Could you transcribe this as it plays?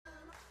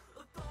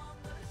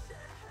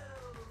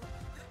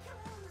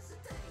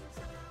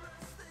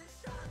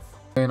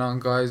Going on,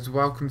 guys?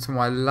 Welcome to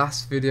my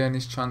last video in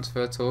this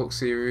transfer talk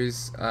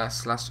series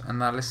slash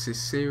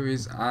analysis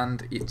series,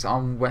 and it's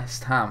on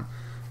West Ham.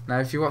 Now,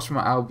 if you watched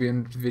my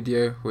Albion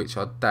video, which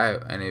I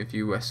doubt any of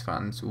you West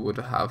fans would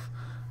have,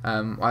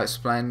 I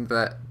explained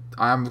that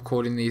I am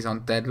recording these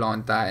on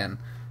deadline day, and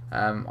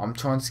I'm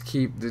trying to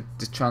keep the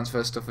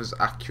transfer stuff as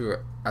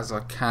accurate as I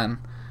can.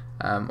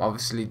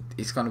 Obviously,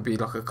 it's going to be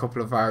like a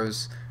couple of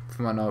hours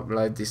from when I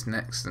upload this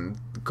next, and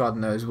God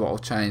knows what will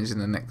change in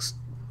the next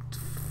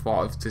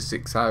 5 to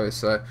 6 hours.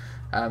 So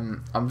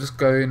I'm just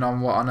going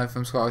on what I know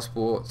from Sky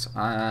Sports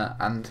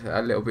and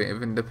a little bit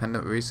of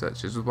independent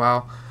research as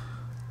well.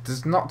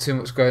 There's not too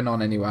much going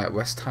on anyway at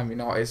West Ham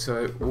United,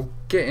 so we'll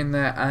get in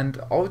there, and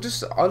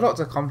I'd like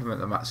to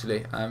compliment them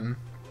actually.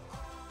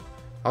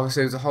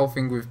 Obviously, there's a whole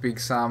thing with Big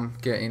Sam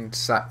getting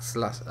sacked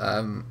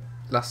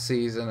last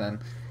season, and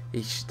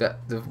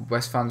the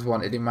West fans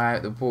wanted him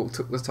out. The board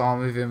took the time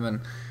with him,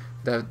 and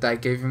they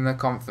gave him the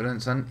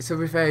confidence. And to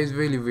be fair, he's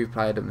really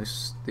replayed them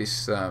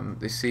this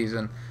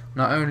season.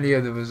 Not only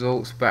are the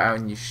results better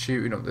and you're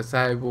shooting up the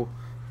table,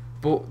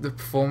 but the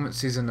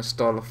performances and the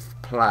style of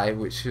play,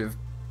 which have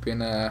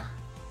been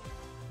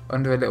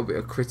under a little bit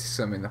of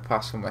criticism in the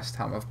past from West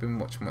Ham, have been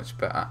much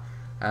better.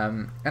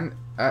 And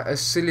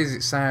as silly as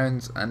it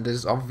sounds and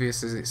as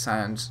obvious as it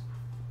sounds,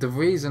 the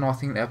reason I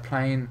think they're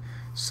playing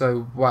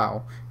so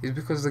well is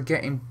because they're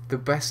getting the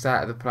best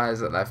out of the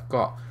players that they've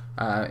got.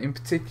 In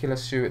particular,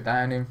 Stuart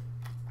Downing.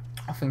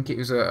 I think it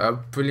was a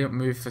brilliant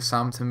move for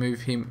Sam to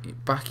move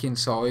him back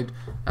inside,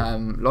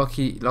 like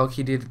he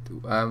did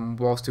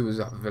whilst he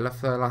was at Villa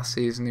for the last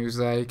season. He was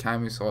there, he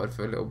came inside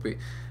for a little bit,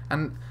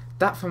 and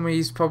that for me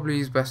is probably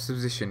his best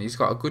position. He's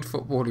got a good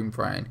footballing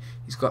brain,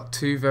 he's got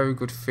 2 very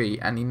good feet,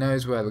 and he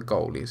knows where the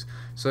goal is.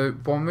 So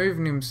by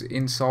moving him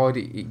inside,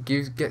 it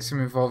gets him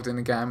involved in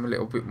the game a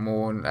little bit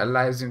more and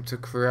allows him to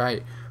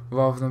create,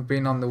 rather than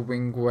being on the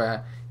wing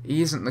where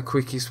he isn't the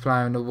quickest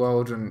player in the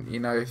world. And you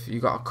know, if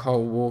you got a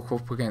Cole walk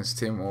up against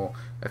him, or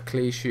a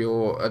Clichy,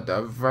 or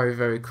a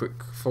very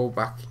quick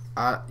fullback,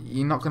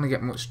 you're not going to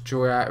get much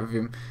joy out of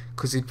him,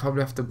 because he'd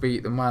probably have to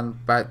beat the man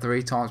about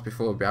 3 times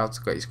before he'd be able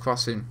to get his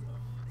crossing.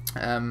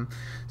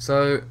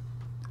 So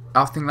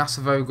I think that's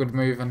a very good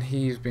move, and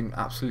he's been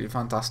absolutely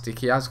fantastic.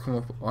 He has come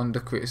up under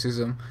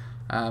criticism.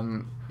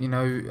 You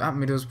know, at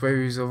Middlesbrough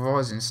he was a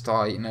rising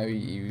star. You know,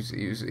 he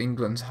was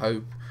England's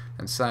hope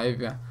and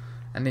saviour,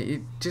 and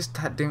it just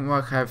didn't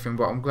work out for him.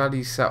 But I'm glad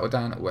he's settled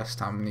down at West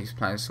Ham and he's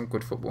playing some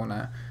good football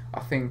now.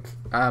 I think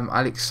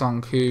Alex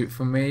Song, who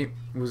for me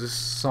was a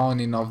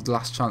signing of the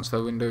last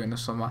transfer window in the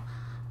summer,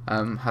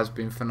 has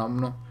been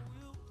phenomenal.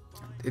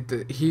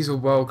 He's a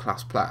world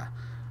class player,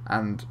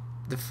 and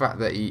the fact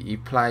that he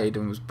played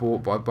and was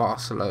bought by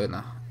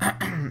Barcelona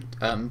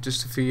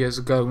just a few years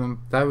ago when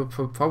they were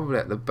probably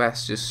at the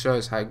best just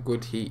shows how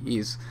good he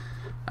is.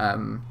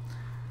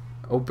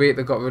 Albeit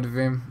they got rid of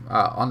him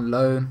on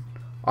loan,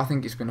 I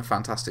think it's been a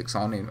fantastic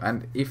signing.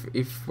 And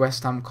if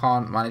West Ham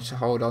can't manage to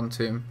hold on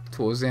to him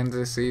towards the end of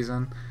the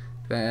season,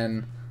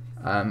 then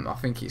I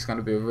think it's going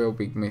to be a real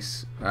big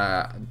miss.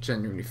 I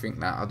genuinely think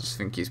that. I just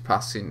think his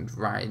passing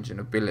range and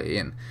ability,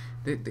 and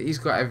he's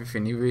got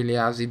everything. He really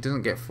has. He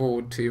doesn't get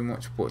forward too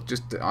much, but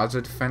just as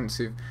a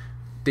defensive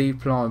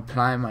deep line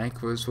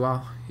playmaker as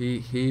well,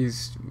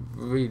 he's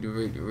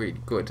really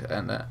good,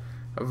 and a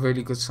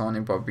really good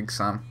signing by Big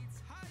Sam.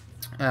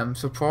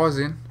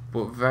 Surprising,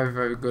 but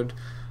very good.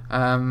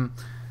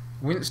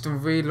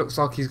 Winston Reid looks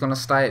like he's going to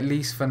stay, at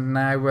least for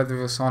now. Whether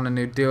he'll sign a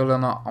new deal or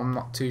not, I'm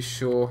not too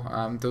sure.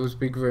 There was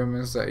big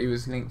rumours that he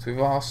was linked with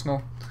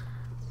Arsenal,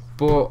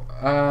 but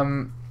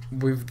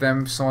with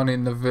them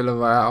signing the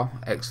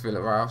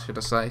ex-Villarreal should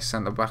I say,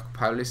 centre-back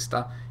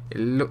Paulista, it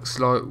looks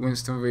like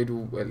Winston Reid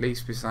will at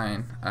least be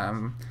saying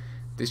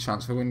this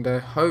transfer window.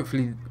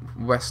 Hopefully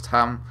West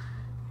Ham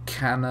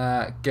can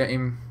get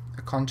him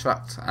a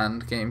contract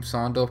and get him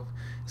signed up,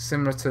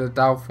 similar to the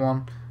Delph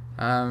one.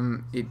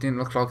 It didn't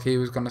look like he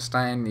was going to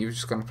stay in. He was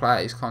just going to play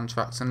out his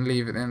contract and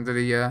leave at the end of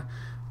the year.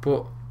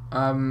 But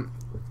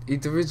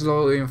there is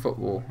loyalty in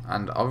football,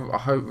 and I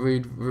hope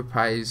Reid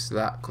repays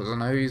that, because I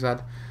know he's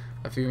had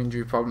a few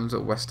injury problems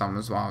at West Ham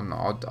as well, and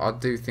I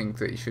do think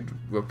that he should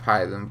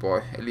repay them by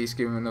at least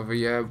give him another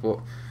year. But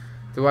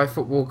the way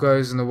football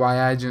goes and the way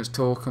agents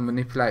talk and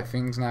manipulate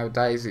things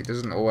nowadays, it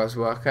doesn't always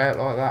work out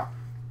like that.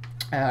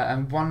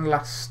 And one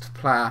last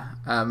player,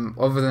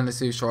 other than the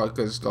 2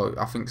 strikers, like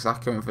I think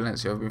Saka and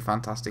Valencia have been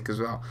fantastic as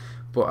well,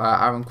 but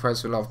Aaron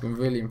Cresswell, I've been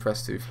really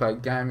impressed with. He's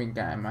played game in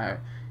game out.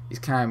 He's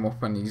came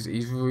up and he's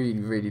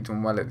really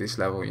done well at this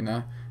level. You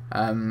know,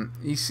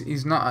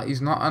 he's not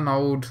an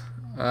old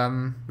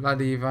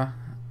lad either.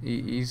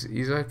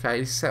 He's okay.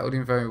 He's settled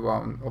in very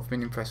well, and I've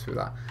been impressed with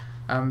that.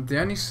 The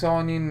only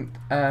signing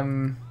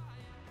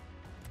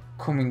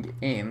coming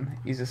in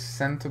is a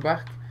centre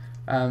back.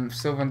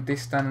 Sylvan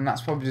Distan, and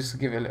that's probably just to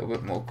give it a little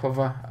bit more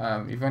cover.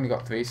 You've only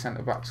got 3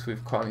 centre backs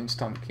with Collins,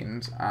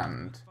 Tompkins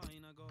and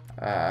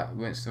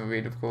Winston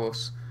Reid, of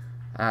course,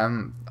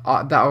 that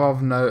are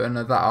of note and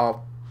that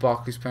are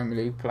Barclays Premier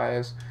League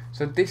players.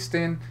 So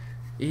Distan,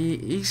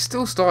 He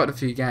still started a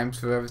few games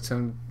for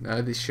Everton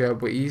this year,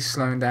 but he's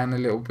slowing down a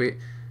little bit,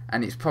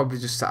 and it's probably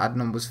just to add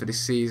numbers for this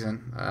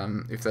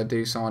season if they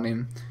do sign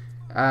him.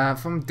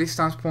 From a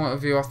distance point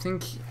of view, I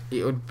think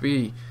it would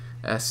be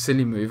a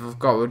silly move, I've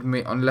got to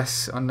admit,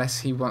 unless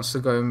he wants to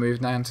go and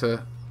move down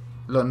to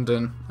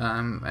London,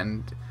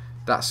 and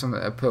that's something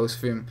that appeals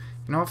for him.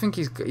 You know, I think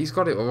he's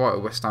got it alright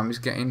at West Ham. He's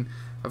getting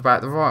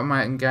about the right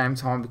amount in game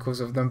time because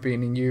of them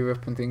being in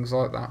Europe and things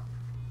like that.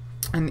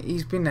 And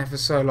he's been there for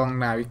so long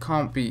now. He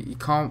can't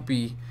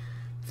be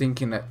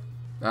thinking that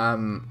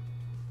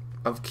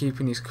of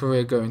keeping his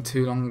career going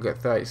too long at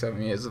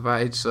 37 years of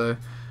age. So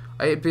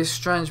it'd be a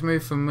strange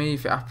move for me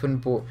if it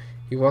happened. But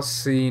he was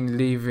seen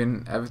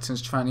leaving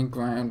Everton's training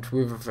ground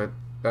with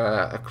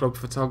a club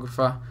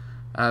photographer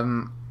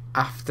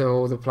after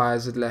all the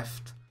players had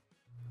left.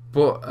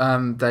 But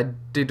they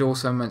did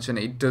also mention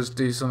he does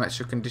do some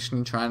extra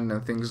conditioning training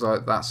and things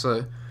like that.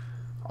 So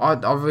I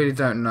really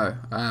don't know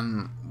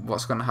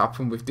what's going to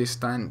happen with this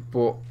stand,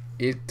 but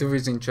there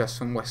is interest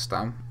from West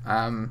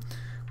Ham.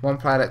 One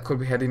player that could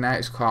be heading out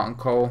is Carlton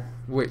Cole,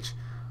 which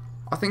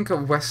I think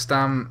at West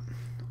Ham,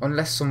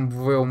 unless some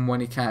real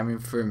money came in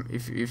for him,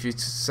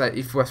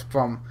 if West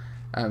Brom,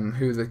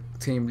 who the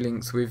team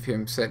links with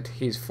him, said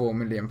he's £4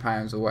 million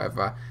or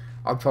whatever,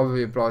 I'd probably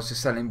be obliged to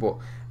sell him. But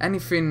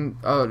anything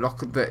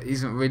like that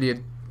isn't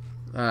really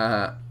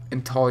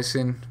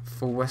enticing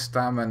for West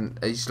Ham, and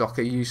it's like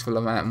a useful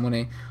amount of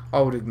money,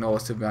 I would ignore,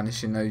 to be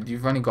honest. You know,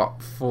 you've only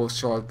got 4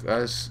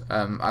 strikers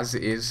as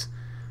it is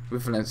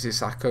with Valencia,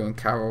 Sacco and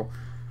Carroll.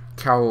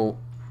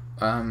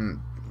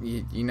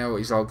 You know what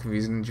he's like with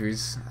his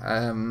injuries,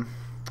 and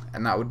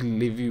that would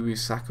leave you with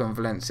Sacco and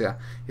Valencia.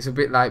 It's a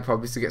bit late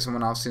probably to get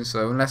someone else in,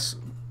 so unless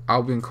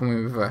Albion come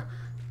in with a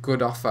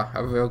good offer,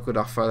 a real good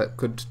offer that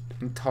could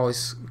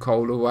entice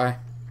Cole away,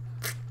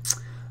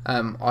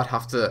 I'd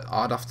have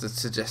to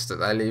suggest that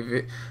they leave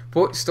it,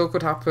 but it still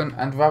could happen.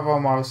 And Ravel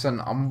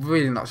Morrison, I'm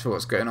really not sure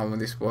what's going on with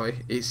this boy.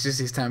 It's just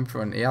his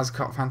temperament. He has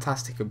got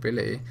fantastic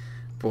ability,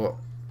 but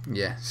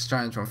yeah,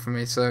 strange one for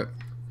me. So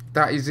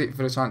that is it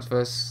for the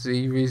transfer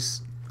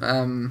series,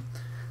 and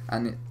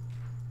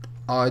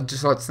I'd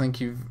just like to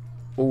thank you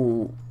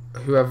all,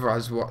 whoever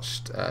has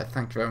watched.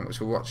 Thank you very much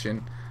for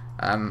watching.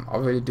 I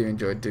really do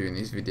enjoy doing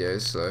these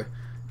videos, so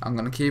I'm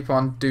going to keep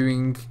on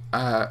doing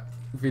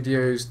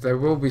videos. There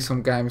will be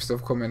some game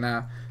stuff coming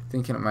out,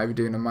 thinking of maybe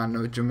doing a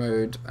manager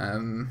mode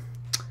on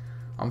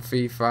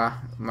FIFA,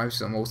 maybe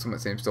some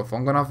Ultimate Team stuff.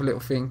 I'm going to have a little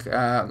think.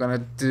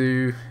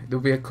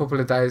 There'll be a couple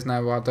of days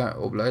now where I don't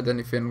upload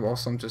anything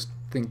whilst I'm just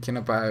thinking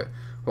about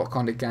what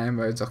kind of game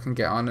modes I can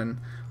get on, and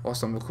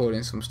whilst I'm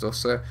recording some stuff.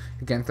 So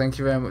again, thank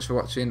you very much for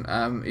watching.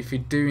 If you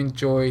do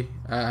enjoy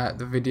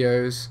the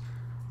videos,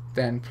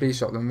 then please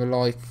drop them a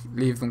like,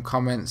 leave them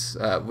comments,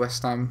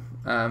 West Ham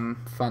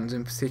fans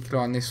in particular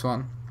on this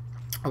one.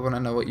 I want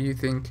to know what you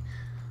think,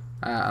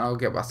 and I'll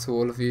get back to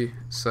all of you.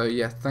 So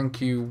yeah,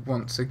 thank you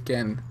once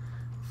again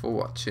for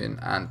watching,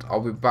 and I'll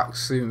be back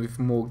soon with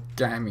more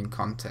gaming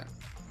content.